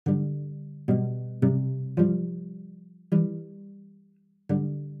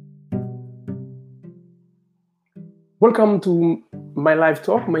Welcome to my live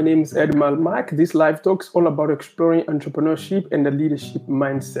talk. My name is Ed Malmak. This live talk is all about exploring entrepreneurship and the leadership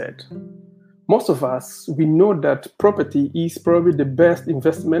mindset. Most of us, we know that property is probably the best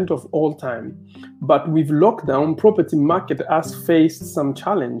investment of all time. But with lockdown, property market has faced some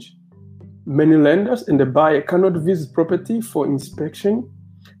challenge. Many lenders and the buyer cannot visit property for inspection,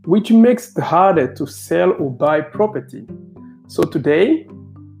 which makes it harder to sell or buy property. So today,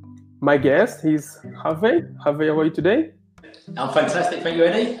 my guest is Harvey. Harvey, how are you today? I'm fantastic, thank you,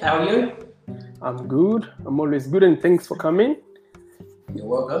 Eddie. How are you? I'm good. I'm always good, and thanks for coming. You're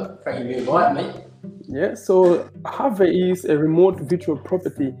welcome. Thank you for inviting me. Yeah, so Harvey is a remote virtual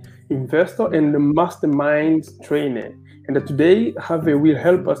property investor and a mastermind trainer. And today, Harvey will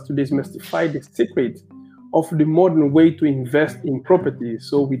help us to demystify the secret of the modern way to invest in property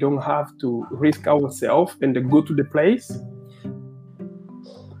so we don't have to risk ourselves and go to the place.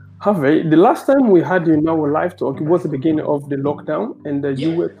 Harvey, the last time we had you in our live talk, it was the beginning of the lockdown, and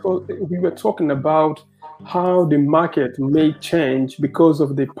we were talking about how the market may change because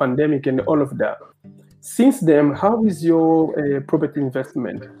of the pandemic and all of that. Since then, how is your property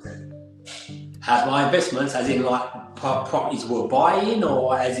investment? Have my investments, as in like properties we're buying,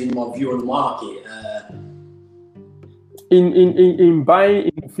 or as in my view on the market? In buying,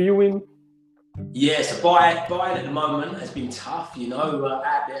 in viewing. Yeah, so buying at the moment has been tough,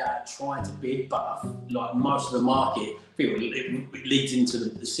 out there trying to bid, but like most of the market, I think it leads into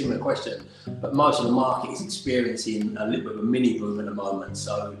the similar question, but most of the market is experiencing a little bit of a mini boom at the moment.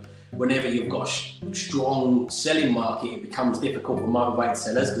 So whenever you've got a strong selling market, it becomes difficult for motivated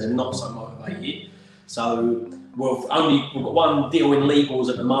sellers because they're not so motivated. So we've got one deal in legals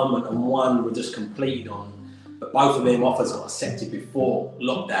at the moment and one we're just completed on. But both of them offers are accepted before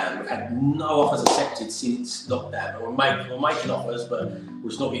lockdown. We've had no offers accepted since lockdown. But we're making offers, but we're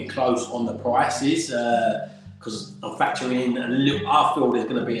just not getting close on the prices because I'm factoring in a little. I feel there's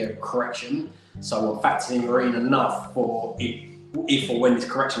going to be a correction, so I'm factoring in enough for if or when this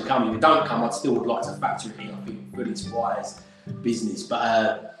correction comes. If it don't come, I still would like to factor it in. I think good it's wise business,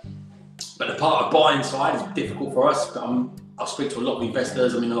 but the part of buying side is difficult for us. I speak to a lot of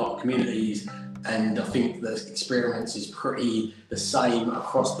investors. I'm in a lot of communities. And I think the experience is pretty the same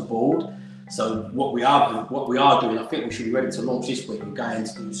across the board. So what we are doing, I think we should be ready to launch this week. We're going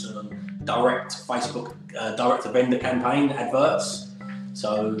to do some direct Facebook, direct to vendor campaign adverts.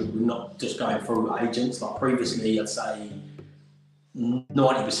 So we're not just going through agents like previously. I'd say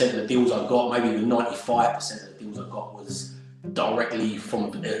 90% of the deals I got, maybe even 95% of the deals I got was directly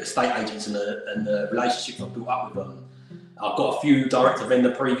from estate agents and the relationships I built up with them. I've got a few direct to vendor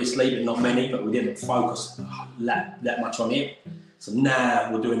previously, but not many, but we didn't focus that much on it. So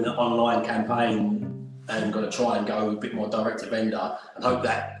now we're doing the online campaign and going to try and go a bit more direct to vendor and hope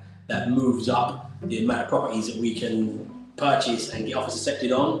that moves up the amount of properties that we can purchase and get offers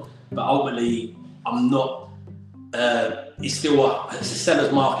accepted on. But ultimately, it's still it's a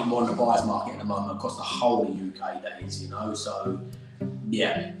seller's market more than a buyer's market at the moment across the whole of the UK, that is, So,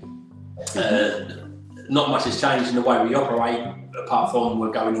 yeah. Not much has changed in the way we operate, apart from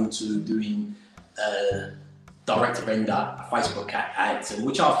we're going into doing direct to vendor Facebook ads,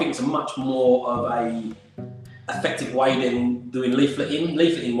 which I think is a much more of a effective way than doing leafleting.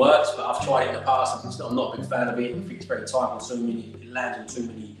 Leafleting works, but I've tried it in the past. I'm not a big fan of it. I think it's very time consuming. It lands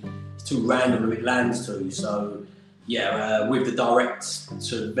on it's too random who it lands to. So yeah, with the direct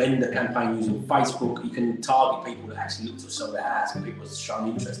to vendor campaign using Facebook, you can target people that actually look to sell their house and people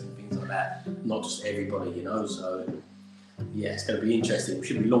showing interest in things like that, not just everybody, So yeah, it's going to be interesting. We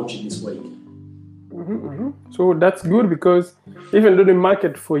should be launching this week. So that's good, because even though the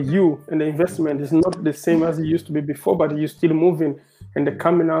market for you and the investment is not the same as it used to be before, but you're still moving and they're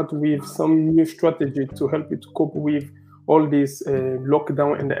coming out with some new strategy to help you to cope with all this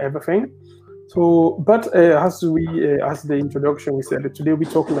lockdown and everything. So, but as the introduction, we said that today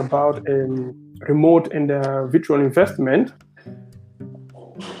we're talking about remote and virtual investment.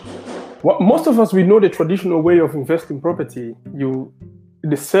 Most of us, we know the traditional way of investing property.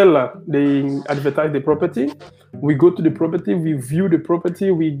 The seller, they advertise the property. We go to the property, we view the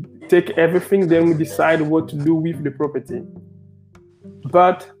property, we take everything, then we decide what to do with the property.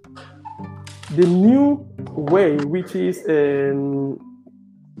 But the new way, which is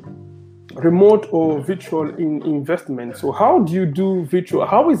remote or virtual investment. So how do you do virtual?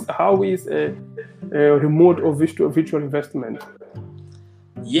 How is a remote or virtual investment?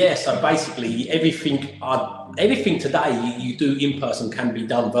 Yeah, so basically everything today you do in person can be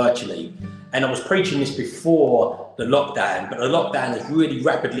done virtually. And I was preaching this before the lockdown, but the lockdown has really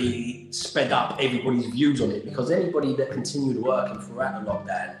rapidly sped up everybody's views on it, because anybody that continued working throughout the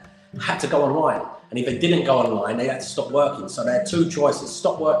lockdown had to go online. And if they didn't go online, they had to stop working. So they had two choices: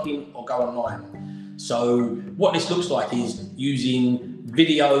 stop working or go online. So what this looks like is using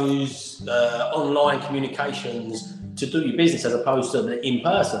videos, online communications to do your business as opposed to the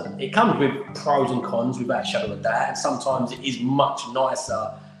in-person. It comes with pros and cons, without a shadow of a doubt. And sometimes it is much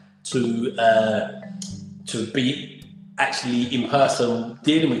nicer to be actually in person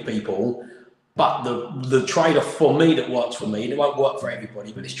dealing with people. But the trade-off for me that works for me, and it won't work for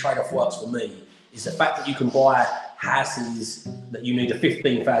everybody, but this trade-off works for me, is the fact that you can buy houses that you need a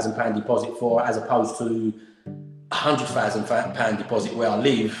 £15,000 deposit for, as opposed to £100,000 deposit where I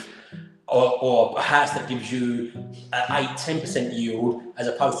live, or a house that gives you an 8-10% yield, as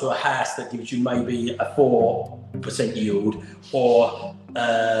opposed to a house that gives you maybe a 4% yield. Or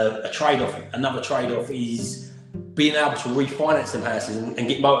a trade-off. Another trade-off is being able to refinance some houses and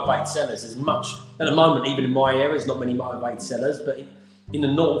get motivated sellers. As much at the moment, even in my area, there's not many motivated sellers, but in the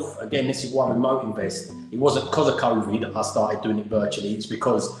north, again, this is why Remote Invest. It wasn't because of COVID I started doing it virtually. It's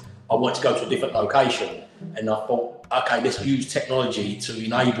because I wanted to go to a different location, and I thought, okay, let's use technology to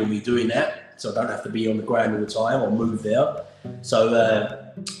enable me doing that, so I don't have to be on the ground all the time or move there. So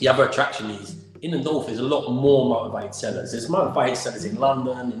the other attraction is, in the north, there's a lot more motivated sellers. There's motivated sellers in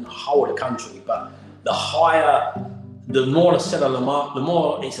London, in the whole of the country, but the more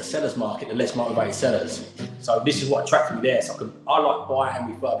it's a seller's market, the less motivated sellers. So this is what attracted me there. So I like buying and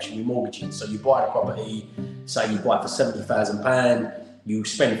refurbishing with mortgaging. So you buy the property, say you buy it for £70,000, you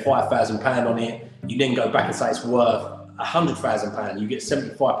spend £5,000 on it, you then go back and say it's worth £100,000, you get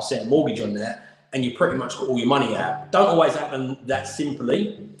 75% mortgage on that, and you pretty much got all your money out. Don't always happen that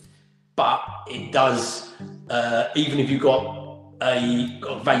simply, but it does. Even if you've got a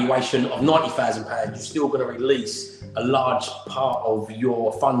valuation of £90,000, you're still going to release a large part of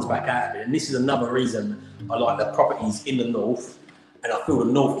your funds back out of it. And this is another reason I like the properties in the north, and I feel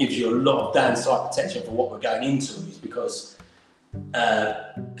the north gives you a lot of downside protection for what we're going into, is because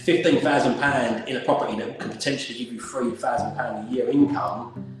 £15,000 in a property that could potentially give you £3,000 a year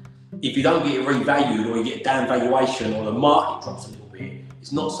income, if you don't get it revalued, or you get a down valuation, or the market drops a little bit,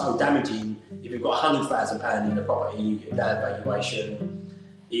 it's not so damaging. If you've got £100,000 in the property and you get a down valuation,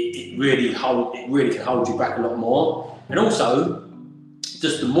 it really can hold you back a lot more. And also,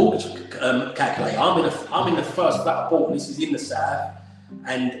 just the mortgage calculator. I'm in the first flat I bought, and this is in the south,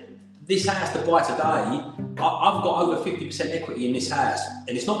 and this house to buy today, I've got over 50% equity in this house,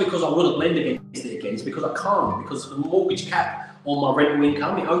 and it's not because I wouldn't lend against it again, it's because I can't, because of the mortgage cap on my rental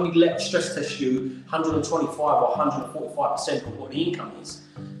income. It only let stress test you 125 or 145% of what the income is.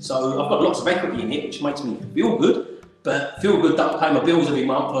 So I've got lots of equity in it, which makes me feel good, but feel good don't pay my bills every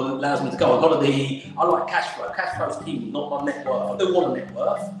month, or allows me to go on holiday. I like cash flow. Cash flow is key, not my net worth. I do want a net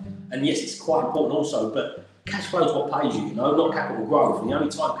worth, and yes, it's quite important also, but cash flow is what pays you, not capital growth. And the only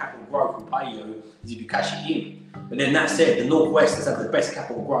time capital growth will pay you is if you cash it in. But then that said, the Northwest has had the best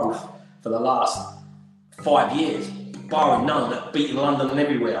capital growth for the last 5 years, barring none, beating London and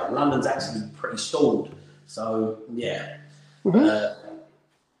everywhere. London's actually pretty stalled. So, yeah.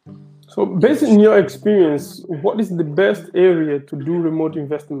 So based on your experience, what is the best area to do remote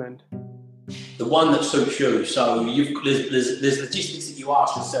investment? The one that suits you. So there's logistics that you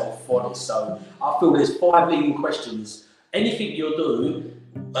ask yourself for this. So I feel there's 5 leading questions. Anything you'll do,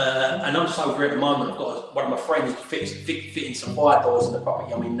 and I'm just over at the moment, I've got one of my friends fitting some fire doors in the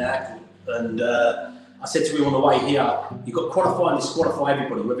property I'm in now, and I said to him on the way here, you've got to qualify and disqualify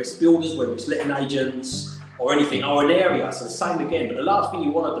everybody, whether it's builders, whether it's letting agents, or anything, or an area. So the same again, but the last thing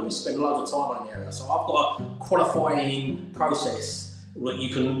you want to do is spend loads of time on an area. So I've got a qualifying process where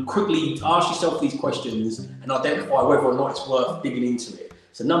you can quickly ask yourself these questions and identify whether or not it's worth digging into it.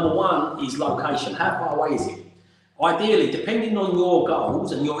 So number 1 is location. How far away is it? Ideally, depending on your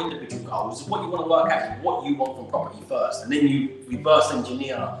goals and your individual goals, what you want to work out is what you want from property first, and then you reverse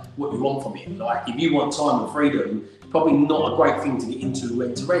engineer what you want from it. Like if you want time and freedom, probably not a great thing to get into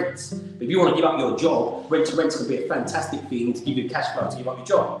rent-to-rents. But if you want to give up your job, rent-to-rents can be a fantastic thing to give you cash flow to give up your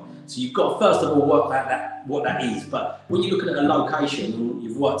job. So you've got to first of all work out what that is. But when you're looking at a location and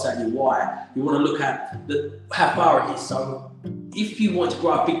you've worked out your why, you want to look at how far it is. So if you want to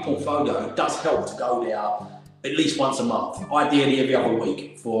grow a big portfolio, it does help to go there at least once a month, ideally every other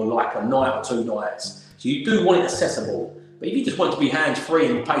week for like a night or 2 nights. So you do want it accessible. But if you just want to be hands-free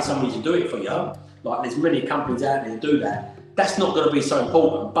and pay somebody to do it for you, like there's many companies out there that do that, that's not going to be so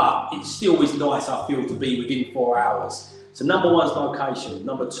important, but it still is nice, I feel, to be within 4 hours. So number 1 is location.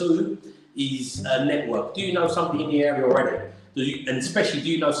 Number 2 is network. Do you know somebody in the area already? And especially,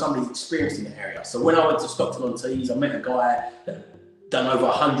 do you know somebody who's experienced in the area? So when I went to Stockton-on-Tees, I met a guy that done over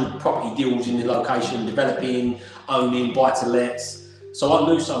 100 property deals in the location, developing, owning, buy-to-lets. So I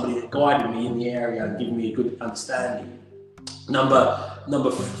knew somebody that guided me in the area and gave me a good understanding.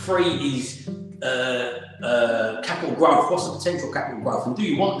 Number 3 is capital growth. What's the potential capital growth, and do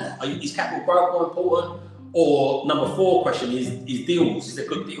you want that? Is capital growth more important? Or number 4 question is deals. Is there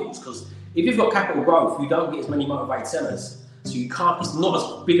good deals? Because if you've got capital growth, you don't get as many motivated sellers. So you can't. It's not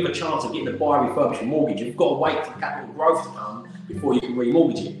as big of a chance of getting a buy, refurbish, or mortgage. You've got to wait for capital growth to come before you can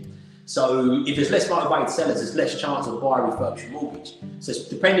remortgage it. So if there's less motivated sellers, there's less chance of buy, refurbish, or mortgage. So it's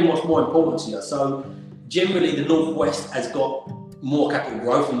depending what's more important to you. So generally, the Northwest has got more capital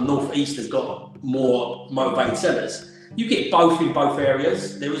growth, and the Northeast has got more motivated sellers. You get both in both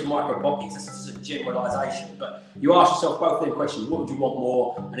areas. There is micro pockets. This is a generalisation, but you ask yourself both them questions: what would you want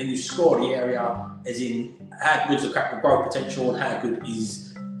more? And then you score the area, as in how good is the capital growth potential, and how good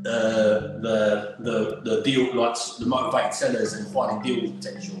is the deal, like the motivated sellers and finding deal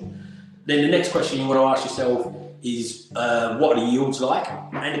potential. Then the next question you want to ask yourself is what are the yields like?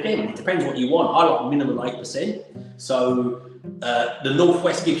 And again, it depends what you want. I like minimum 8%. So the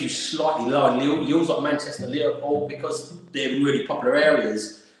Northwest gives you slightly lower yields, like Manchester, Liverpool, because they're really popular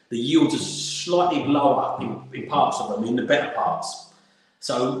areas. The yields are slightly lower in parts of them, in the better parts.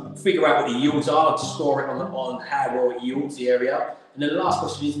 So figure out what the yields are, score it on how well it yields the area. And then the last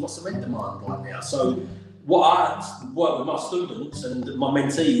question is, what's the rent demand right now? So what I work with my students and my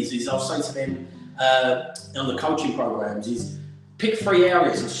mentees is I'll say to them on the coaching programs is pick 3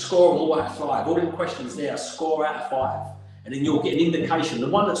 areas and score them all out of 5. All the questions there, score out of 5. And then you'll get an indication. The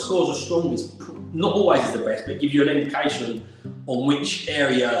one that scores the strongest, not always is the best, but gives you an indication on which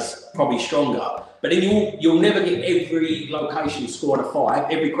area's probably stronger. But then you'll never get every location scored a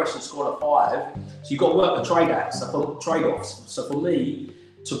 5, every question scored a 5. So you've got to work the trade-offs. So for me,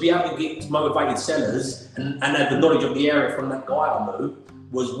 to be able to get motivated sellers and have the knowledge of the area from that guy I knew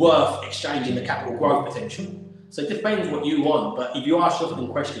was worth exchanging the capital growth potential. So it depends what you want, but if you ask yourself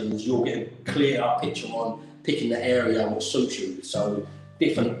questions, you'll get a clear picture on picking the area which suits you. So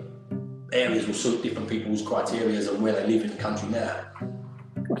different areas will suit different people's criteria and where they live in the country now.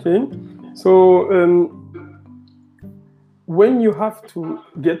 Okay, so when you have to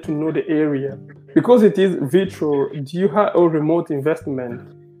get to know the area, because it is virtual, do you have a remote investment?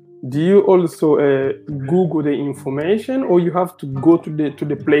 Do you also Google the information, or you have to go to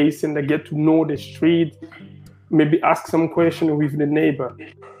the place and get to know the street, maybe ask some question with the neighbor?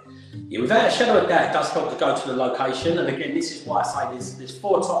 Yeah, without a shadow of doubt, it does help to go to the location. And again, this is why I say there's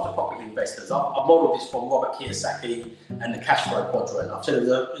 4 types of property investors. I've modeled this from Robert Kiyosaki and the cash flow quadrant. I've said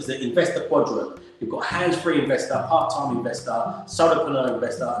there's the investor quadrant. You've got hands-free investor, part-time investor, solopreneur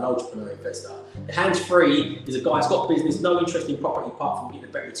investor, and entrepreneur investor. The hands-free is a guy who's got business, no interest in property apart from getting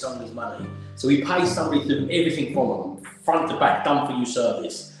a better return on his money. So he pays somebody to do everything for him, front to back, done for you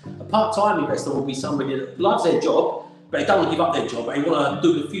service. A part-time investor will be somebody that loves their job, but they don't want to give up their job. They want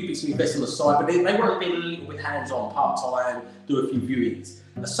to do a few bits of investing on the side, but they want to be a little bit hands-on, part-time, do a few viewings.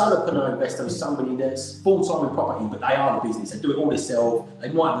 A solopreneur investor is somebody that's full-time in property, but they are the business. They do it all themselves. They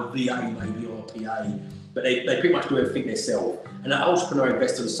might have a VA maybe or a PA, but they pretty much do everything themselves. And an entrepreneur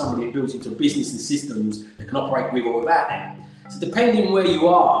investor is somebody that builds into business and systems that can operate with or without them. So depending where you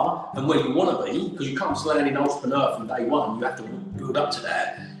are and where you want to be, because you can't just learn an entrepreneur from day one, you have to build up to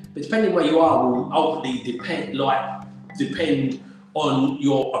that. But depending where you are will ultimately depend on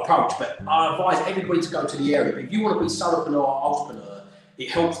your approach. But I advise everybody to go to the area. But if you want to be solopreneur or entrepreneur, it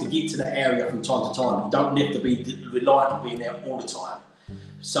helps to get to the area from time to time. You don't have to be reliant on being there all the time.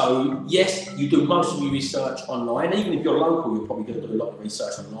 So yes, you do most of your research online. Even if you're local, you're probably going to do a lot of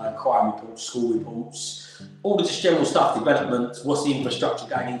research online, crime reports, school reports, all the just general stuff, development, what's the infrastructure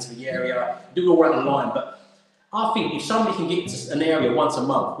going into the area, do it all online. But I think if somebody can get to an area once a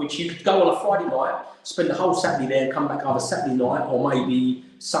month, which you could go on a Friday night, spend the whole Saturday there, come back either Saturday night or maybe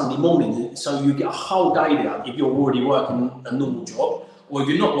Sunday morning, so you get a whole day there if you're already working a normal job, or if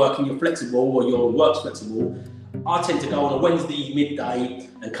you're not working, you're flexible or your work's flexible. I tend to go on a Wednesday midday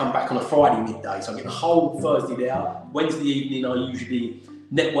and come back on a Friday midday, so I get the whole Thursday there. Wednesday evening I usually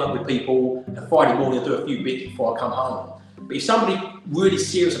network with people, and Friday morning I do a few bits before I come home. But if somebody really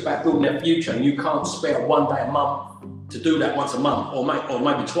serious about building their future and you can't spare one day a month to do that once a month, or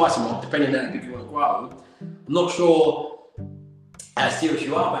maybe twice a month, depending on how big you want to grow, I'm not sure how serious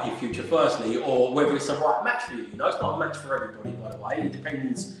you are about your future, firstly, or whether it's the right match for you. You know, it's not a match for everybody, by the way. It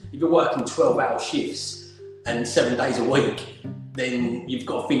depends. If you're working 12-hour shifts and 7 days a week, then you've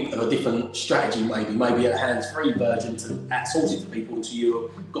got to think of a different strategy, maybe a hands-free version to outsource it to people until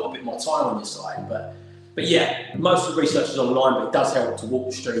you've got a bit more time on your side. But yeah, most of the research is online, but it does help to walk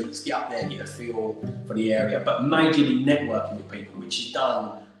the streets, get up there, get a feel for the area. But majorly networking with people, which is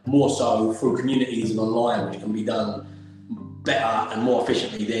done more so through communities and online, which can be done better and more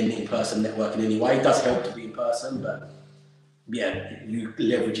efficiently than in-person networking anyway. It does help to be in person, but yeah, you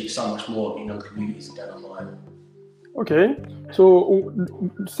leverage it so much more being on communities and going online. Okay, so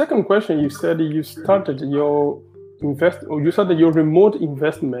second question, you said you started your remote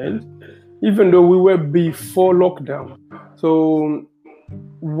investment, even though we were before lockdown. So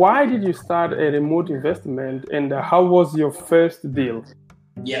why did you start a remote investment, and how was your first deal?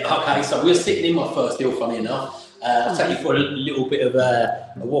 Yeah, okay, so we're sitting in my first deal, funny enough. I'll take you for a little bit of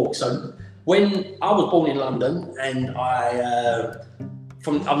a walk. So when I was born in London, and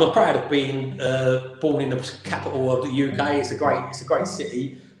I'm proud of being born in the capital of the UK. It's a great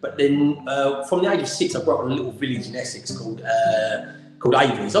city. But then from the age of 6, I grew up in a little village in Essex called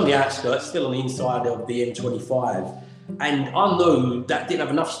Aveley. It's on the outskirts, still on the inside of the M25. And I knew that I didn't have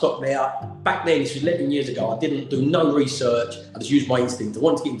enough stock there. Back then, this was 11 years ago, I didn't do no research. I just used my instinct. I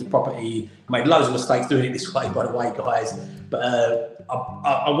wanted to get into property. Made loads of mistakes doing it this way, by the way, guys. But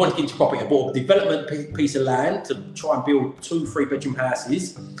I wanted to get into property. I bought a development piece of land to try and build 2 3-bedroom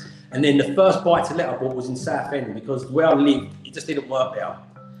houses. And then the first buy-to-let I bought was in Southend, because where I lived, it just didn't work there.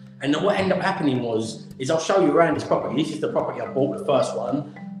 And then what ended up happening is I'll show you around this property. This is the property I bought, the first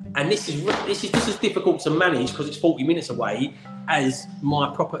one. And this is difficult to manage because it's 40 minutes away, as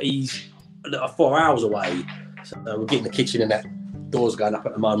my properties that are 4 hours away. So we're getting the kitchen and that door's going up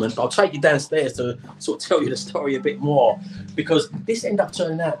at the moment. But I'll take you downstairs to sort of tell you the story a bit more, because this ended up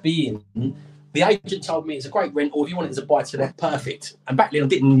turning out being, the agent told me it's a great rental. If you want it as a buy-to-let, perfect. And back then I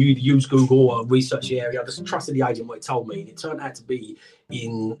didn't use Google or research the area. I just trusted the agent what it told me. And it turned out to be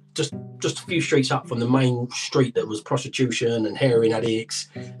in just a few streets up from the main street that was prostitution and heroin addicts.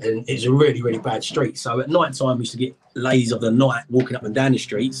 And it was a really, really bad street. So at night time, we used to get ladies of the night walking up and down the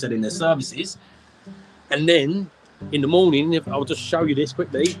street selling their services. And then in the morning, if I'll just show you this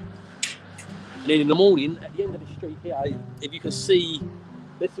quickly. And then in the morning, at the end of the street here, if you can see,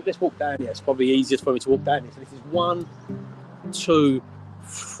 let's walk down here. It's probably easiest for me to walk down here. So this is 1, 2,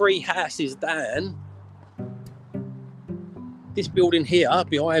 3 houses down. This building here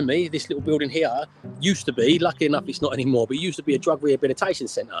behind me, this little building here, used to be, lucky enough it's not anymore, but it used to be a drug rehabilitation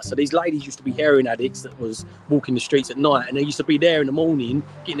centre. So these ladies used to be heroin addicts that was walking the streets at night, and they used to be there in the morning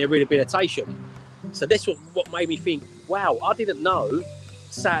getting their rehabilitation. So that's what made me think, wow, I didn't know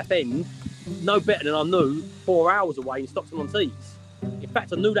Southend no better than I knew 4 hours away in Stockton-on-Tees. In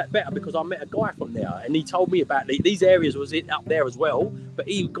fact, I knew that better because I met a guy from there, and he told me about these areas was up there as well, but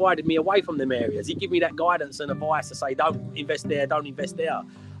he guided me away from them areas. He gave me that guidance and advice to say, don't invest there, don't invest there.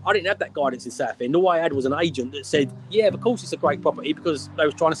 I didn't have that guidance in Southend. All I had was an agent that said, yeah, of course it's a great property, because they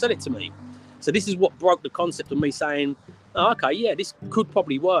was trying to sell it to me. So this is what broke the concept of me saying, oh, okay, yeah, this could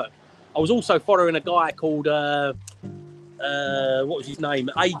probably work. I was also following a guy called, what was his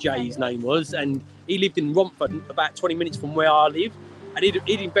name? AJ, his name was, and he lived in Romford, about 20 minutes from where I live. And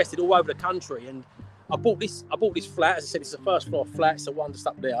he'd invested all over the country. And I bought this flat. As I said, it's a first floor flat, so one just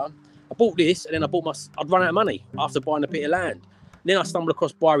up there. I bought this, and then I'd run out of money after buying a bit of land. And then I stumbled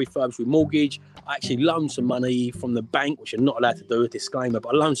across buy refurbs with mortgage. I actually loaned some money from the bank, which you're not allowed to do, a disclaimer,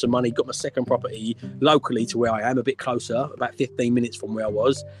 but I loaned some money, got my second property locally to where I am, a bit closer, about 15 minutes from where I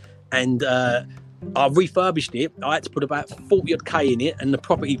was. And I refurbished it. I had to put about 40 odd K in it, and the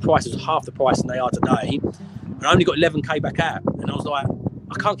property prices was half the price than they are today. And I only got 11K back out. And I was like,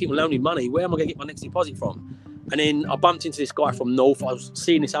 I can't keep loaning money. Where am I going to get my next deposit from? And then I bumped into this guy from North. I was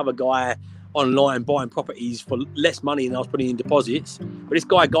seeing this other guy online buying properties for less money than I was putting in deposits. But this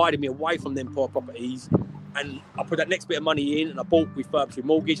guy guided me away from them poor properties. And I put that next bit of money in, and I bought refurbished with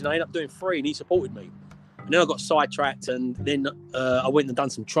mortgage, and I ended up doing 3, and he supported me. And then I got sidetracked, and then I went and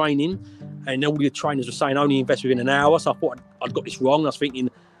done some training. And all the trainers were saying only invest within an hour. So I thought I'd got this wrong. I was thinking,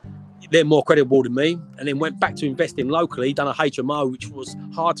 they're more credible than me. And then went back to investing locally, done a HMO, which was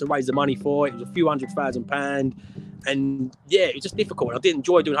hard to raise the money for. It was a few £100,000. And yeah, it was just difficult. I didn't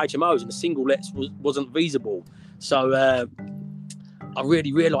enjoy doing HMOs, and the single lets wasn't feasible. So I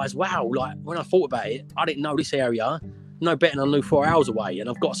really realised, wow, like when I thought about it, I didn't know this area no better than I knew 4 hours away. And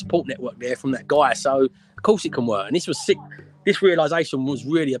I've got a support network there from that guy. So of course it can work. And this realisation was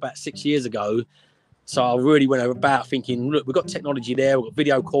really about 6 years ago. So I really went about thinking, look, we've got technology there, we've got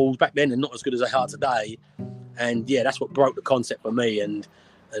video calls. Back then, they're not as good as they are today. And yeah, that's what broke the concept for me and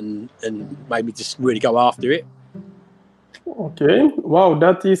made me just really go after it. Okay. Wow,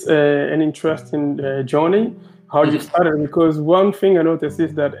 that is an interesting journey, how you started. Because one thing I noticed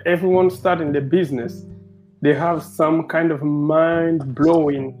is that everyone starting the business, they have some kind of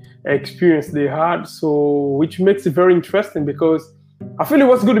mind-blowing experience they had. So, which makes it very interesting, because I feel it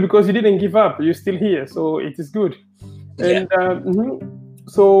was good because you didn't give up. You're still here, so it is good. Yeah. And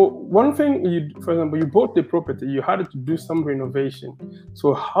So one thing, for example, you bought the property, you had to do some renovation.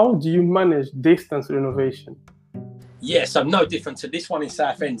 So how do you manage distance renovation? Yeah, so no different to this one in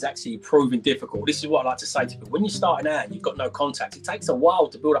Southend is actually proving difficult. This is what I like to say to people. When you're starting out and you've got no contacts, it takes a while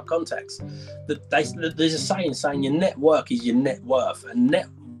to build up contacts. There's a saying your network is your net worth, and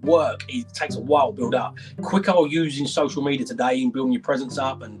it takes a while to build up. Quicker using social media today and building your presence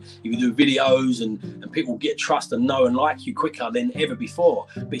up, and you do videos and people get trust and know and like you quicker than ever before.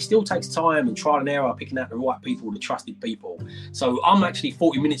 But it still takes time and trial and error, picking out the right people, the trusted people. So I'm actually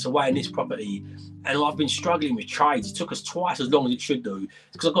 40 minutes away in this property, and I've been struggling with trades. It took us twice as long as it should do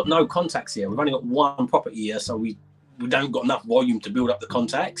because I've got no contacts here. We've only got one property here, so we don't got enough volume to build up the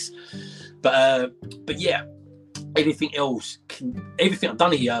contacts. But yeah, everything I've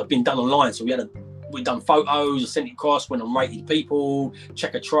done here have been done online. So we've done photos, I sent it across, went on Rated People,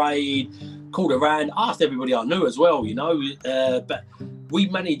 check a trade, called around, asked everybody I knew as well, but we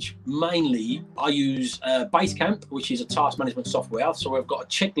manage mainly, I use Basecamp, which is a task management software. So we've got a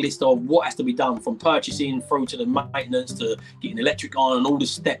checklist of what has to be done from purchasing through to the maintenance to getting electric on and all the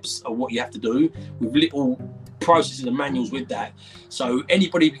steps of what you have to do with little processes and manuals with that. So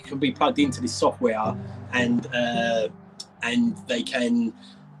anybody can be plugged into this software and they can,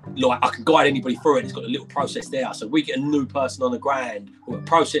 I can guide anybody through it. It's got a little process there. So we get a new person on the ground, we've got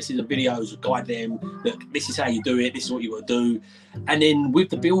processes and videos, guide them, look, this is how you do it, this is what you got to do. And then with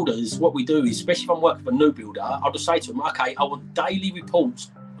the builders, what we do is, especially if I'm working for a new builder, I'll just say to them, okay, I want daily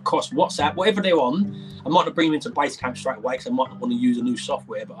reports across WhatsApp, whatever they're on. I might not bring them into Basecamp straight away because I might not want to use a new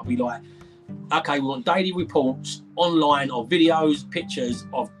software, but I'll be like, okay, we want daily reports online of videos, pictures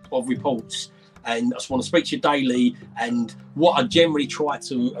of reports. And I just want to speak to you daily. And what I generally try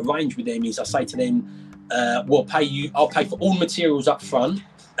to arrange with them is I say to them, I'll pay for all materials up front.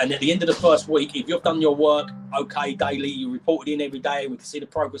 And at the end of the first week, if you've done your work, okay, daily, you report it in every day, and we can see the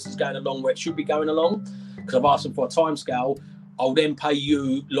progress is going along where it should be going along. Because I've asked them for a time scale. I'll then pay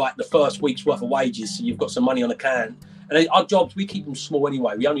you like the first week's worth of wages. So you've got some money on account. And our jobs, we keep them small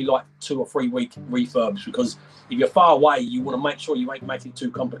anyway. We only like 2 or 3 week refurbs because if you're far away, you want to make sure you ain't making it too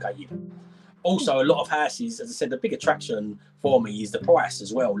complicated. Also, a lot of houses, as I said, the big attraction for me is the price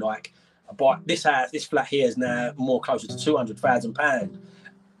as well. Like, I buy this flat here is now more closer to £200,000.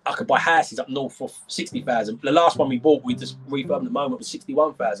 I could buy houses up north for 60,000. The last one we bought, we just refurbed at the moment, was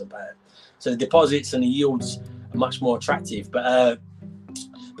 £61,000. So the deposits and the yields are much more attractive. But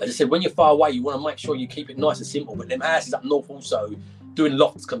as I said, when you're far away, you want to make sure you keep it nice and simple. But them houses up north also, doing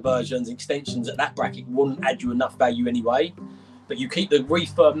lofts conversions, extensions at that bracket wouldn't add you enough value anyway. But you keep the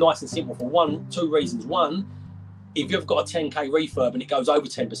refurb nice and simple for two reasons. One, if you've got a 10k refurb and it goes over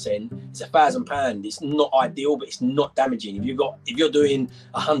 10%, it's £1,000. It's not ideal, but it's not damaging. If you're doing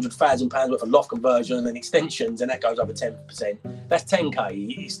 £100,000 worth of loft conversion and extensions and that goes over 10%, that's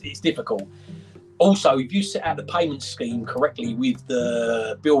 10k. It's difficult. Also, if you set out the payment scheme correctly with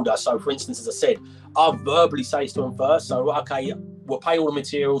the builder, so for instance, as I said, I'll verbally say to them first, so okay, we'll pay all the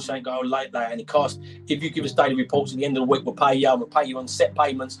materials, so ain't go late there any cost. If you give us daily reports at the end of the week, we'll pay you, and we'll pay you on set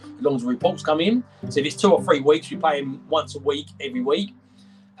payments as long as the reports come in. So if it's 2 or 3 weeks, we pay them once a week, every week.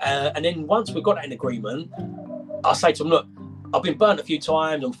 And then once we've got that in agreement, I'll say to them, look, I've been burnt a few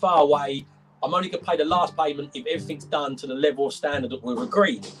times, I'm far away, I'm only going to pay the last payment if everything's done to the level of standard that we've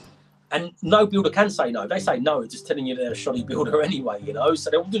agreed. And no builder can say no. If they say no, it's just telling you they're a shoddy builder anyway, So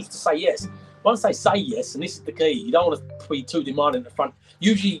they'll just say yes. Once they say yes, and this is the key, you don't want to be too demanding at the front.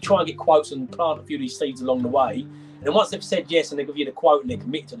 Usually you try and get quotes and plant a few of these seeds along the way. And then once they've said yes and they give you the quote and they're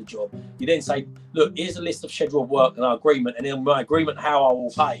committed to the job, you then say, look, here's a list of schedule of work and our agreement, and then my agreement how I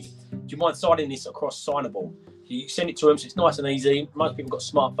will pay. Do you mind signing this across signable? You send it to them, so it's nice and easy. Most people got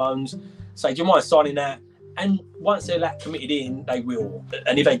smartphones. Say, do you mind signing that? And once they're that committed in, they will.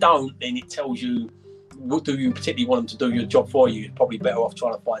 And if they don't, then it tells you, what do you particularly want them to do your job for you? You're probably better off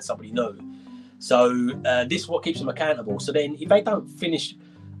trying to find somebody new. So this is what keeps them accountable. So then if they don't finish,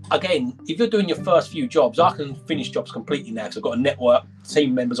 again, if you're doing your first few jobs, I can finish jobs completely now because I've got a network,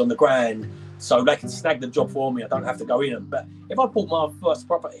 team members on the ground, so they can snag the job for me. I don't have to go in them. But if I bought my first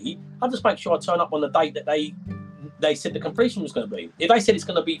property, I just make sure I turn up on the date that they said the completion was going to be. If they said it's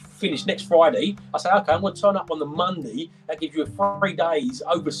going to be finished next Friday, I say, okay, I'm going to turn up on the Monday. That gives you 3 days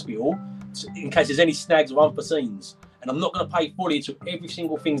overspill in case there's any snags or unforeseens. And I'm not going to pay fully until every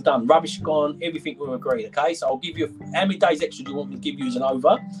single thing's done. Rubbish gone, everything we've agreed, okay? So I'll give you, how many days extra do you want me to give you as an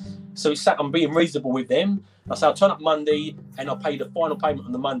over? So I'm being reasonable with them. I say I'll turn up Monday and I'll pay the final payment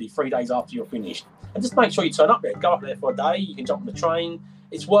on the Monday, 3 days after you're finished. And just make sure you turn up there. Go up there for a day. You can jump on the train.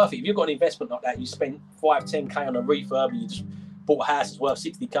 It's worth it. If you've got an investment like that, you spend 5-10k on a refurb, and you just bought a house that's worth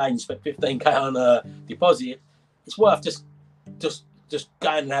 60k and you spent 15k on a deposit, it's worth just just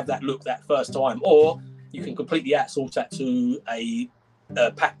go and have that look that first time, or you can completely outsource that to a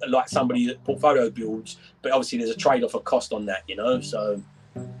like somebody that portfolio builds, but obviously there's a trade-off of cost on that, so.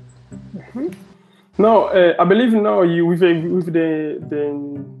 Now, I believe now you with the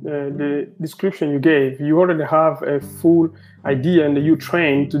description you gave, you already have a full idea and you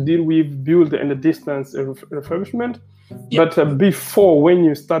train to deal with build and the distance refurbishment. Yep. But before, when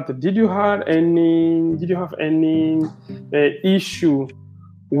you started, did you have any issue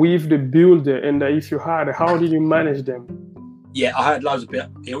with the builder? And if you had, how did you manage them? Yeah, I had loads of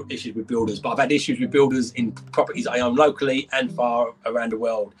issues with builders, but I've had issues with builders in properties I own locally and far around the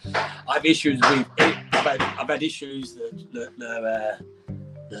world. I've had issues that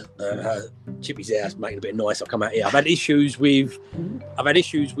Chippy's there making a bit of noise. I'll come out here. I've had issues with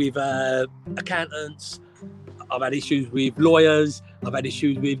accountants. I've had issues with lawyers. I've had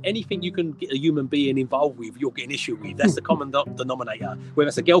issues with anything you can get a human being involved with. You'll get an issue with. That's the common denominator. Whether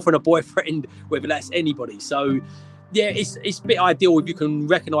it's a girlfriend, a boyfriend, whether that's anybody. So. Yeah, it's a bit ideal if you can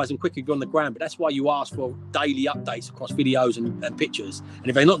recognise them quickly on the ground, but that's why you ask for daily updates across videos and pictures. And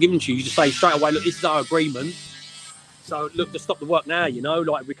if they're not given to you, you just say straight away, look, this is our agreement. So look, just stop the work now,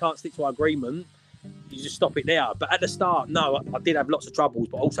 like if we can't stick to our agreement, you just stop it there. But at the start, no, I did have lots of troubles,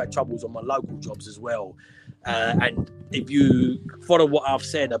 but I also had troubles on my local jobs as well. And if you follow what I've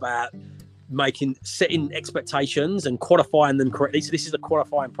said about setting expectations and qualifying them correctly. So this is the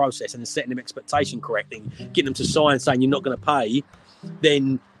qualifying process and setting them expectation correctly, getting them to sign saying you're not going to pay,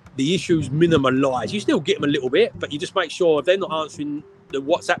 then the issues minimalise. You still get them a little bit, but you just make sure if they're not answering the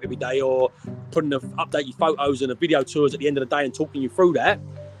WhatsApp every day or putting update your photos and the video tours at the end of the day and talking you through that,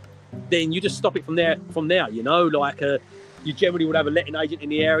 then you just stop it from there, like you generally would have a letting agent in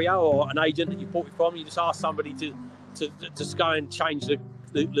the area or an agent that you bought it from. You just ask somebody to just go and change the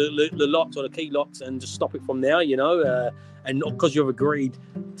locks or the key locks and just stop it from there, and not because you've agreed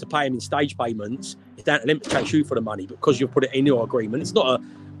to pay them in stage payments, it don't limit you for the money, but because you've put it in your agreement. It's not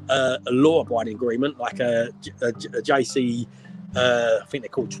a law-abiding agreement like a JC, I think they're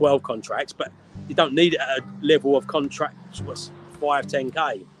called 12 contracts, but you don't need it at a level of contract was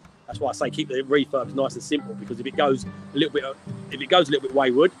 5-10k. That's why I say keep the refurbs nice and simple, because if it goes a little bit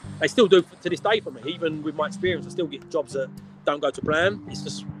wayward, they still do to this day for me. Even with my experience, I still get jobs that don't go to plan. It's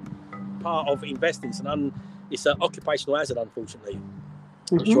just part of investing. It's an occupational hazard, unfortunately.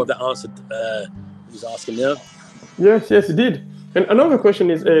 I'm not sure if that answered he was asking there. Yes, it did. And another question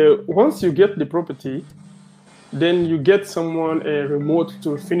is, once you get the property, then you get someone remote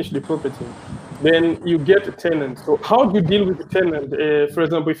to finish the property. Then you get a tenant. So how do you deal with the tenant? For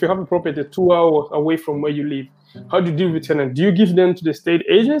example, if you have a property 2 hours away from where you live, how do you deal with the tenant? Do you give them to the estate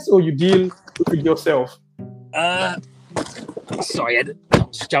agents or you deal with it yourself? Sorry, Ed.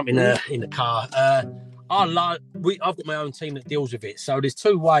 Just jump in the car. I've got my own team that deals with it. So there's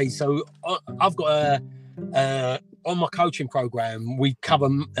two ways. So I've got on my coaching program, we cover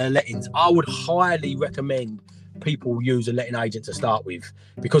lettings. I would highly recommend people use a letting agent to start with,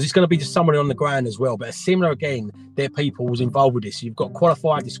 because it's going to be just someone on the ground as well. But similar again, there are people who's involved with this. You've got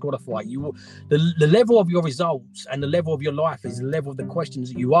qualified, disqualified. The level of your results and the level of your life is the level of the questions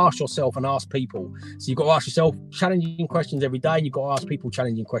that you ask yourself and ask people. So you've got to ask yourself challenging questions every day, and you've got to ask people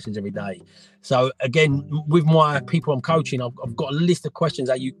challenging questions every day. So again, with my people I'm coaching, I've got a list of questions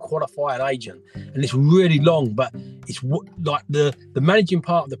that you qualify an agent, and it's really long, but it's like the managing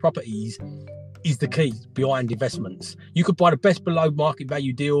part of the properties is the key behind investments. You could buy the best below market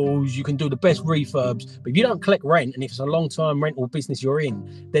value deals, you can do the best refurbs, but if you don't collect rent, and if it's a long-term rental business you're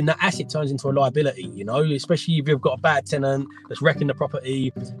in, then that asset turns into a liability, especially if you've got a bad tenant that's wrecking the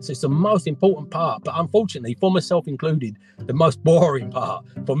property. So it's the most important part, but unfortunately, for myself included, the most boring part.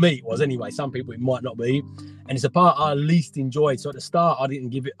 For me it was anyway. Some people it might not be, and it's the part I least enjoyed. So at the start I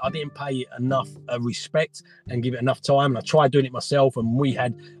didn't pay it enough respect and give it enough time, and I tried doing it myself, and we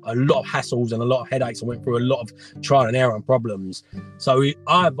had a lot of hassles and a lot of headaches. I went through a lot of trial and error and problems. So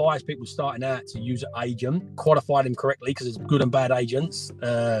I advise people starting out to use an agent, qualify them correctly, because there's good and bad agents.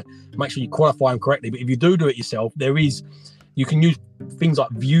 Make sure you qualify them correctly. But if you do it yourself, you can use things like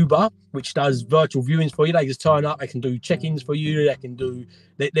Viewber, which does virtual viewings for you. They just turn up, they can do check-ins for you,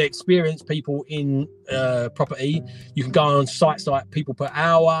 they experienced people in property. You can go on sites like People Per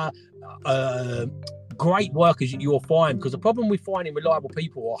Hour, great workers you'll find, because the problem with finding reliable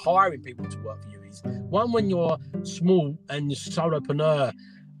people or hiring people to work for you is, one, when you're small and you're solopreneur,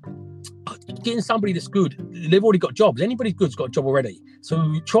 getting somebody that's good, they've already got jobs. Anybody good's got a job already.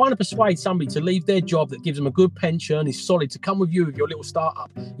 So trying to persuade somebody to leave their job that gives them a good pension, is solid, to come with you with your little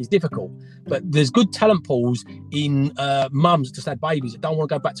startup is difficult. But there's good talent pools in mums that just had babies that don't want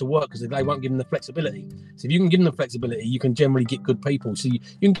to go back to work because they won't give them the flexibility. So if you can give them the flexibility, you can generally get good people. So you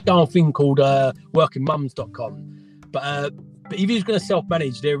can go on a thing called workingmums.com. But if you're going to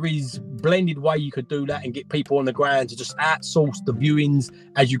self-manage, there is blended way you could do that and get people on the ground to just outsource the viewings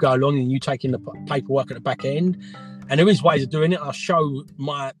as you go along, and you take in the paperwork at the back end. And there is ways of doing it. I show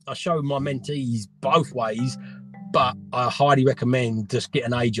my mentees both ways, but I highly recommend just get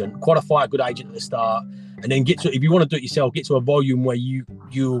an agent, qualify a good agent at the start, and then if you want to do it yourself, get to a volume where you've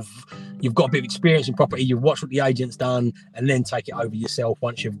got a bit of experience in property, you've watched what the agent's done, and then take it over yourself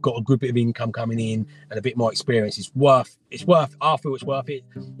once you've got a good bit of income coming in and a bit more experience. I feel it's worth it.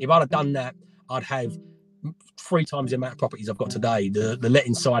 If I'd have done that, I'd have 3 times the amount of properties I've got today. The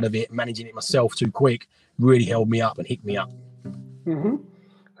letting side of it, managing it myself too quick, really held me up and hit me up. Mm-hmm.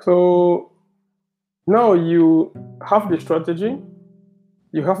 So now you have the strategy,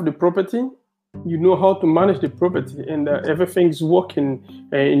 you have the property, you know how to manage the property, and everything's working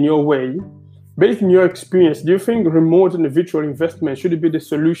in your way. Based on your experience, do you think remote and virtual investment should be the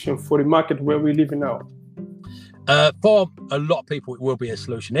solution for the market where we live in now? For a lot of people, it will be a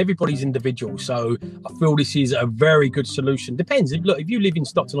solution. Everybody's individual, so I feel this is a very good solution. Depends. If you live in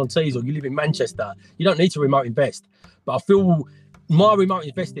Stockton-on-Tees or you live in Manchester, you don't need to remote invest. But I feel my remote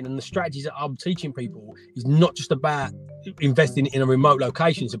investing and the strategies that I'm teaching people is not just about investing in a remote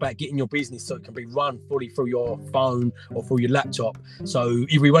location. It's about getting your business so it can be run fully through your phone or through your laptop. So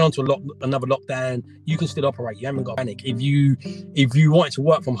if we went on to another lockdown, you can still operate. You haven't got to panic. If you wanted to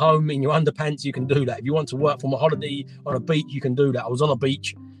work from home in your underpants, you can do that. If you want to work from a holiday on a beach, you can do that. I was on a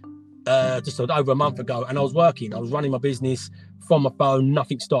beach just over a month ago, and I was running my business from my phone.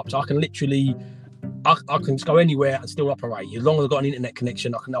 Nothing stopped. I can literally I can just go anywhere and still operate. As long as I've got an internet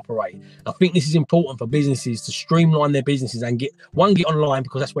connection, I can operate. I think this is important for businesses to streamline their businesses and get online,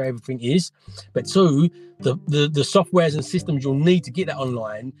 because that's where everything is. But 2, the softwares and systems you'll need to get that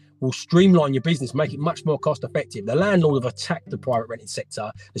online will streamline your business, make it much more cost effective. The landlords have attacked the private rented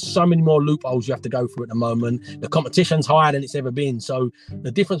sector. There's so many more loopholes you have to go through at the moment. The competition's higher than it's ever been. So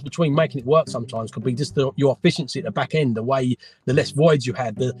the difference between making it work sometimes could be just your efficiency at the back end, the less voids you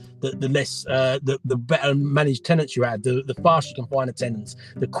had, the less the better managed tenants you had, the faster you can find the tenants,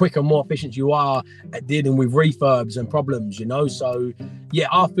 the quicker, more efficient you are at dealing with refurbs and problems, So yeah,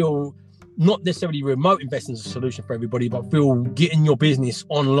 I feel not necessarily remote investing is a solution for everybody, but I feel getting your business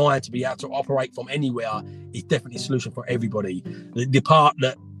online to be able to operate from anywhere is definitely a solution for everybody. The part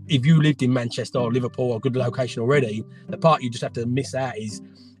that, if you lived in Manchester or Liverpool or a good location already, the part you just have to miss out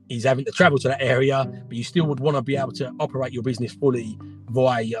is having to travel to that area, but you still would want to be able to operate your business fully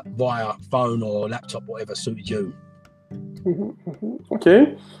via phone or laptop, whatever suited you.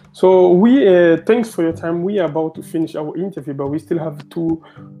 Okay, so we thanks for your time. We are about to finish our interview, but we still have 2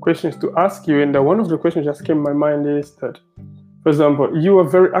 questions to ask you. And one of the questions just came to my mind is that, for example, you are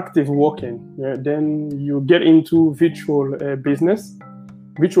very active working, then you get into virtual business,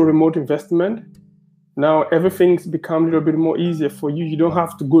 virtual remote investment. Now everything's become a little bit more easier for you. You don't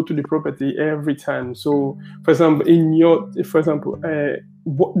have to go to the property every time. So, for example,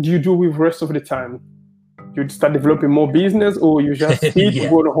 what do you do with the rest of the time? You start developing more business, or you just sleep,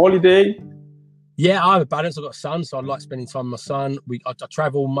 go on a holiday? Yeah, I have a balance. I've got a son, so I like spending time with my son. I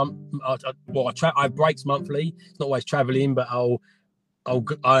travel I have breaks monthly. It's not always traveling, but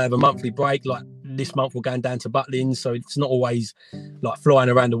I have a monthly break. Like this month, we're going down to Butlins, so it's not always like flying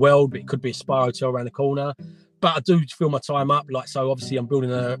around the world, but it could be a spa hotel around the corner. But I do fill my time up. So obviously I'm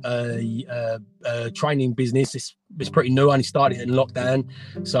building a training business. It's pretty new. I only started in lockdown.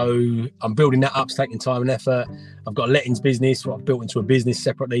 So I'm building that up, it's taking time and effort. I've got a lettings business, what I've built into a business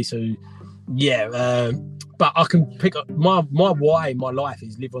separately. So yeah, but I can pick up my why in my life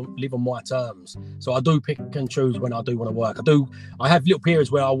is live on my terms. So I do pick and choose when I do want to work. I have little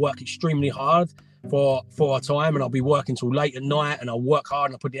periods where I work extremely hard for a time, and I'll be working till late at night, and I'll work hard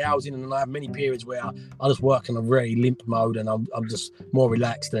and I put the hours in, and then I have many periods where I just work in a very limp mode, and I'm just more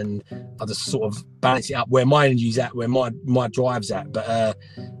relaxed, and I just sort of balance it up where my energy's at, where my drive's at. But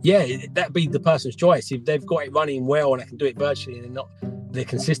yeah, that'd be the person's choice. If they've got it running well and they can do it virtually and they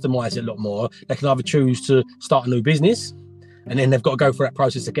can systemize it a lot more, they can either choose to start a new business and then they've got to go through that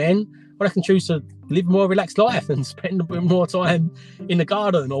process again, or they can choose to live a more relaxed life and spend a bit more time in the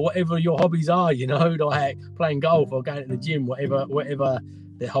garden or whatever your hobbies are, like playing golf or going to the gym, whatever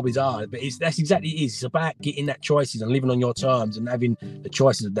their hobbies are. But that's exactly it is. It's about getting that choices and living on your terms and having the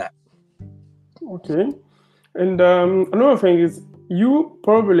choices of that. Okay. And another thing is, you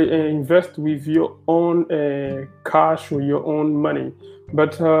probably invest with your own cash or your own money.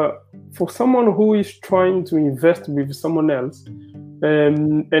 But for someone who is trying to invest with someone else,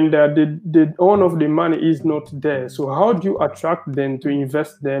 and the owner of the money is not there, so how do you attract them to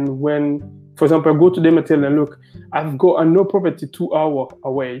invest then when, for example, I go to them and tell them, look, I've got a no property 2 hours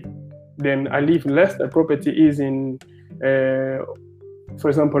away, then I live less, the property is in, for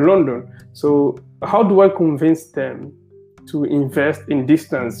example, London. So how do I convince them to invest in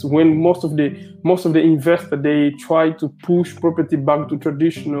distance when most of the investors, they try to push property back to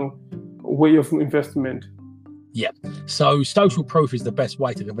traditional way of investment? Yeah. So social proof is the best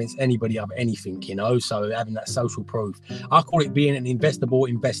way to convince anybody of anything, you know. So having that social proof, I call it being an investable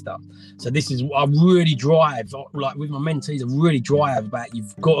investor. So this is what I really drive, like with my mentees, I really drive about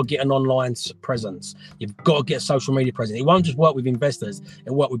you've got to get an online presence. You've got to get a social media presence. It won't just work with investors.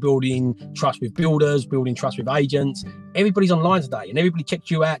 It'll work with building trust with builders, building trust with agents. Everybody's online today and everybody checks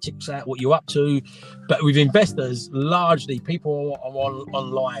you out, checks out what you're up to. But with investors, largely people are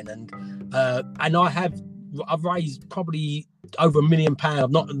online, and I've raised probably over £1 million. I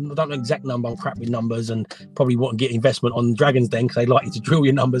don't know the exact number. I'm crap with numbers and probably won't get investment on Dragon's Den because they like you to drill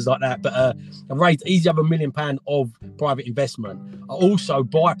your numbers like that. But I've raised easy over £1 million of private investment. I also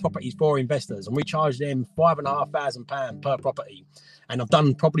buy properties for investors and we charge them £5,500 per property. And I've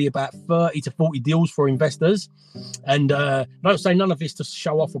done probably about 30 to 40 deals for investors. And I don't say none of this to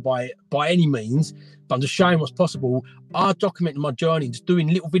show off or by any means, but I'm just showing what's possible. I document my journey, just doing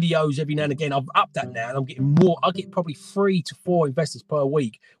little videos every now and again. I've upped that now and I'm getting more. I get probably 3 to 4 investors per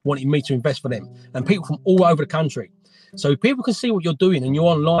week wanting me to invest for them, and people from all over the country. So people can see what you're doing and you're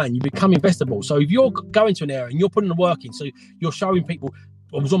online, you become investable. So if you're going to an area and you're putting the work in, so you're showing people.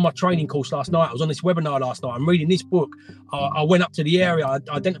 I was on my training course last night. I was on this webinar last night. I'm reading this book. I went up to the area. I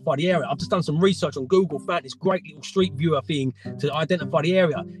identified the area. I've just done some research on Google, found this great little street viewer thing to identify the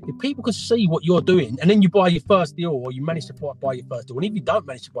area. If people can see what you're doing, and then you buy your first deal, or you manage to buy your first deal, and if you don't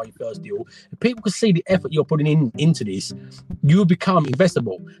manage to buy your first deal, if people can see the effort you're putting into this, you'll become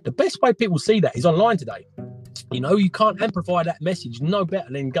investable. The best way people see that is online today. You know, you can't amplify that message no better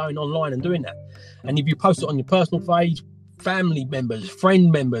than going online and doing that. And if you post it on your personal page, family members,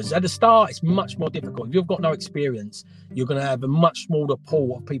 friend members, at the start it's much more difficult. If you've got no experience, you're going to have a much smaller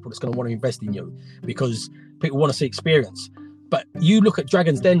pool of people that's going to want to invest in you because people want to see experience. But you look at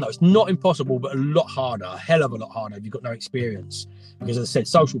Dragon's Den though, it's not impossible, but a lot harder, a hell of a lot harder if you've got no experience. Because as I said,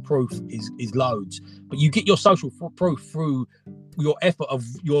 social proof is loads, but you get your social proof through your effort of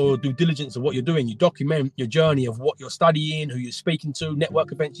your due diligence of what you're doing. You document your journey of what you're studying, who you're speaking to,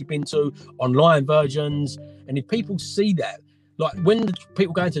 network events you've been to, online versions. And if people see that, like when the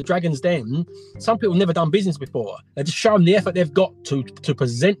people go into Dragon's Den, some people have never done business before. They just show them the effort they've got to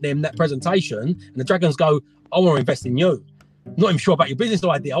present them that presentation, and the Dragons go, I want to invest in you. Not even sure about your business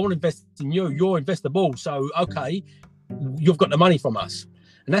idea. I want to invest in you. You're investable. So, okay, you've got the money from us.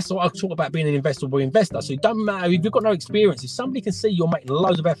 And that's what I talk about, being an investable investor. So it doesn't matter if you've got no experience. If somebody can see you're making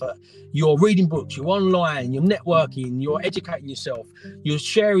loads of effort, you're reading books, you're online, you're networking, you're educating yourself, you're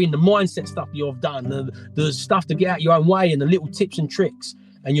sharing the mindset stuff you've done, the stuff to get out your own way and the little tips and tricks,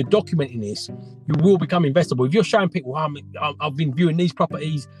 and you're documenting this, you will become investable. If you're showing people, I've been viewing these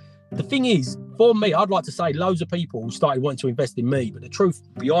properties. The thing is, for me, I'd like to say loads of people started wanting to invest in me, but the truth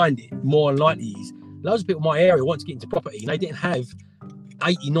behind it, more than likely, is loads of people in my area want to get into property and they didn't have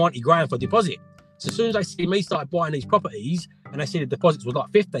 80, 90 grand for a deposit. So as soon as they see me start buying these properties and they see the deposits was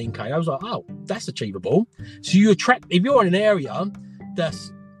like 15K, I was like, oh, that's achievable. So you attract, if you're in an area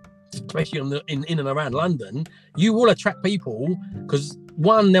that's, especially in and around London, you will attract people because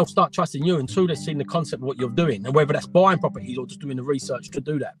one, they'll start trusting you, and two, they've seen the concept of what you're doing, and whether that's buying properties or just doing the research to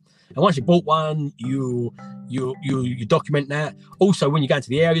do that. And once you bought one, you document that. Also, when you go into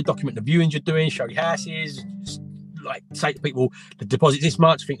the area, document the viewings you're doing, show your houses, like say to people, the deposit's this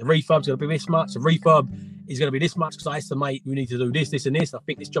much, I think the refurb's going to be this much, the refurb is going to be this much because I estimate we need to do this, this and this, and I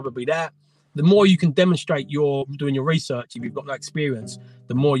think this job will be that. The more you can demonstrate you're doing your research, if you've got no experience,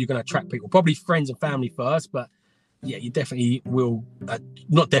 the more you're going to attract people. Probably friends and family first, but yeah, you definitely will,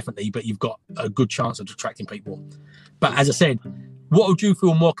 not definitely, but you've got a good chance of attracting people. But as I said, what would you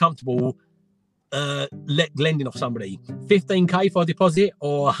feel more comfortable lending off somebody? 15K for a deposit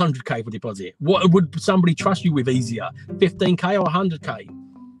or 100K for deposit? What would somebody trust you with easier, 15K or 100K?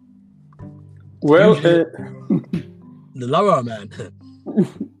 Well, the lower, man.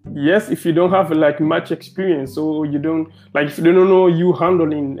 Yes, if you don't have like much experience, or you don't like, if they don't know you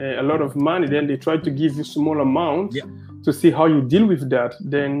handling a lot of money, then they try to give you small amount to see how you deal with that.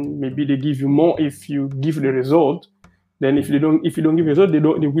 Then maybe they give you more if you give the result. Then if you don't give result, they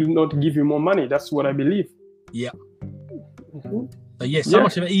will not give you more money. That's what I believe. Yeah. Mm-hmm. But yeah, so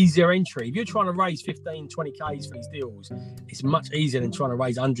much of an easier entry. If you're trying to raise 15, 20Ks for these deals, it's much easier than trying to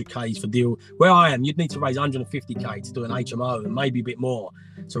raise 100Ks for deal. Where I am, you'd need to raise 150K to do an HMO and maybe a bit more.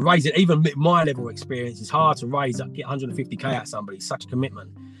 So raise it, even with my level of experience, it's hard to get 150K out of somebody. It's such a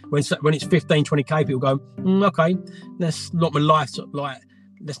commitment. When it's 15, 20K, people go, okay, that's not my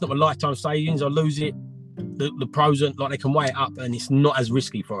lifetime savings. I lose it. The pros are like they can weigh it up, and it's not as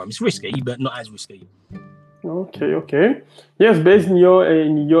risky for them. It's risky, but not as risky. Okay. Yes, based in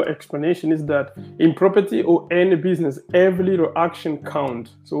your explanation is that in property or any business, every little action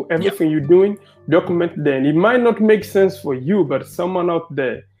counts. So everything you're doing, document then. It might not make sense for you, but someone out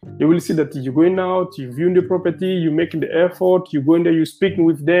there, you will see that you're going out, you're viewing the property, you're making the effort, you're going there, you're speaking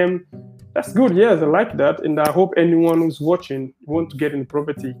with them. That's good. Yes, I like that. And I hope anyone who's watching want to get in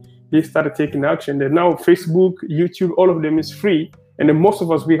property, they started taking action. And now Facebook, YouTube, all of them is free. And then most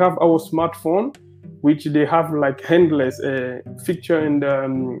of us, we have our smartphone, which they have like handless feature and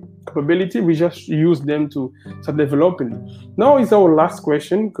capability. We just use them to start developing. Now is our last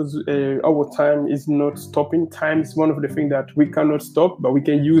question, because our time is not stopping. Time is one of the things that we cannot stop, but we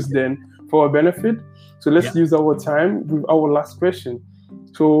can use them for our benefit. So let's use our time with our last question.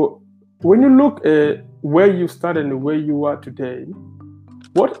 So when you look at where you started and where you are today,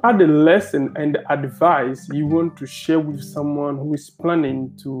 what are the lessons and advice you want to share with someone who is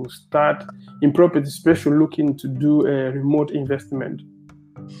planning to start in property, especially looking to do a remote investment?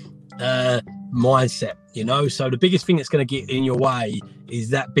 Mindset, so the biggest thing that's going to get in your way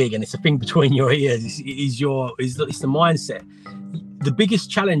is that big, and it's a thing between your ears. It's the mindset. The biggest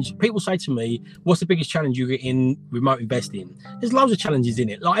challenge, people say to me, what's the biggest challenge you get in remote investing? There's loads of challenges in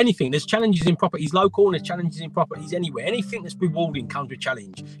it. Like anything, there's challenges in properties local and there's challenges in properties anywhere. Anything that's rewarding comes with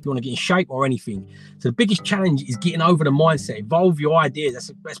challenge. You want to get in shape or anything. So the biggest challenge is getting over the mindset, evolve your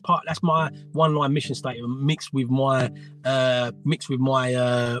ideas. That's my one-line mission statement mixed with my why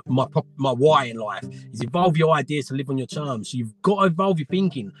in life is evolve your ideas to live on your terms. So you've got to evolve your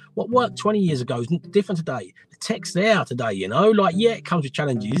thinking. What worked 20 years ago is different today. The tech's there today, it comes with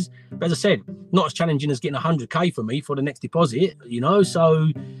challenges, but as I said, not as challenging as getting 100K for me for the next deposit,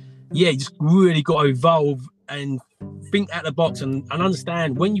 so you just really got to evolve and think out the box and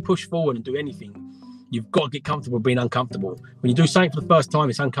understand when you push forward and do anything, you've got to get comfortable being uncomfortable. When you do something for the first time,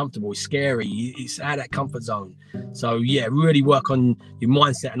 it's uncomfortable, it's scary, it's out of that comfort zone. So really work on your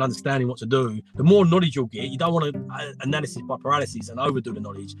mindset and understanding what to do. The more knowledge you'll get, you don't want to analysis by paralysis and overdo the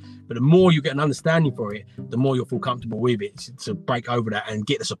knowledge, but the more you get an understanding for it, the more you'll feel comfortable with it to break over that and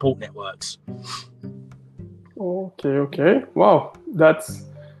get the support networks. Okay. Wow,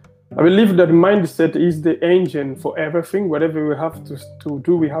 I believe that mindset is the engine for everything. Whatever we have to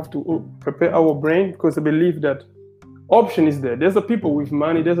do, we have to prepare our brain, because I believe that option is there. There's a people with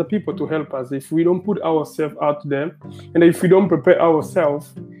money, there's a people to help us. If we don't put ourselves out there, and if we don't prepare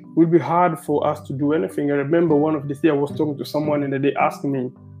ourselves, it will be hard for us to do anything. I remember one of the days I was talking to someone and they asked me,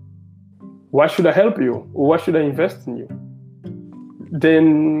 why should I help you? Or why should I invest in you?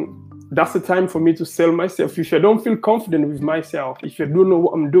 Then that's the time for me to sell myself. If I don't feel confident with myself, if I don't know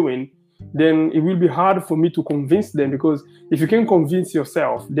what I'm doing, then it will be hard for me to convince them, because if you can convince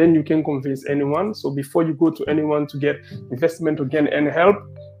yourself, then you can convince anyone. So before you go to anyone to get investment or get any help,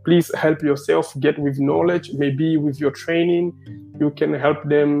 please help yourself, get with knowledge. Maybe with your training, you can help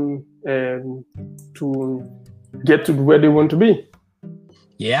them to get to where they want to be.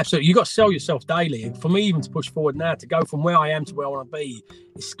 Yeah, absolutely. You got to sell yourself daily. And for me, even to push forward now, to go from where I am to where I want to be,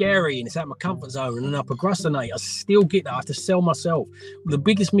 it's scary and it's out of my comfort zone. And then I procrastinate. I still get that. I have to sell myself. The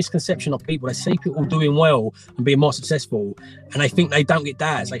biggest misconception of people, they see people doing well and being more successful, and they think they don't get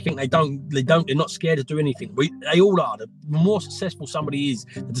dads. They think they're not scared to do anything. They all are. The more successful somebody is,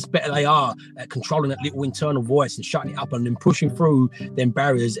 the better they are at controlling that little internal voice and shutting it up and then pushing through them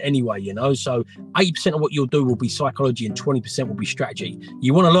barriers anyway, So 80% of what you'll do will be psychology and 20% will be strategy.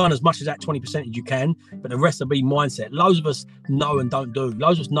 You want to learn as much as that 20% as you can, but the rest will be mindset. Loads of us know and don't do.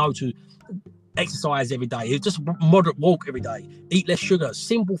 Loads of us know to exercise every day. It's just a moderate walk every day. Eat less sugar.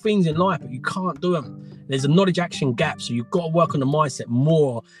 Simple things in life, but you can't do them. There's a knowledge action gap, so you've got to work on the mindset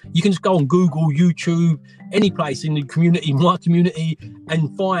more. You can just go on Google, YouTube, any place in the community, my community,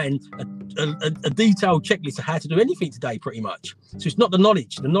 and find a detailed checklist of how to do anything today, pretty much. So it's not the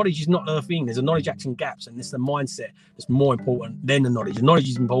knowledge. The knowledge is not the thing. There's a knowledge action gaps, and it's the mindset that's more important than the knowledge. The knowledge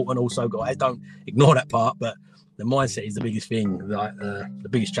is important also, guys. Don't ignore that part, but the mindset is the biggest thing, the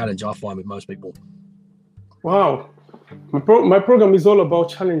biggest challenge I find with most people. Wow. My program is all about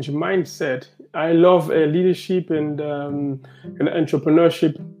challenge mindset. I love leadership and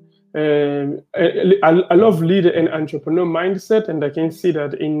entrepreneurship. I love leader and entrepreneur mindset, and I can see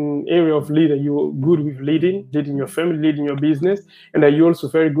that in area of leader, you're good with leading your family, leading your business, and that you're also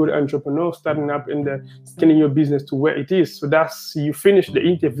very good entrepreneur, starting up and scaling your business to where it is. So that's, you finish the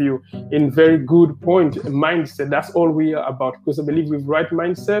interview in very good point, mindset. That's all we are about, because I believe with right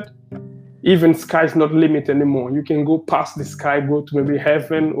mindset, even sky's not limit anymore. You can go past the sky, go to maybe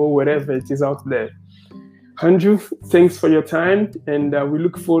heaven or wherever it is out there. Andrew, thanks for your time, and we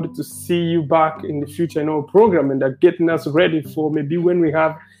look forward to see you back in the future in our program, and getting us ready for maybe when we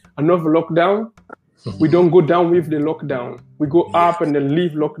have another lockdown. We don't go down with the lockdown. We go up and then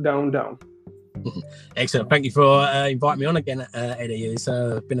leave lockdown down. Excellent. Thank you for inviting me on again, Eddie. It's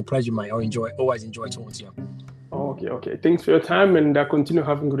been a pleasure, mate. Always enjoy talking to you. Okay. Thanks for your time, and continue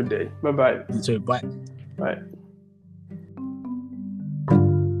having a good day. Bye-bye. You too. Bye. Bye.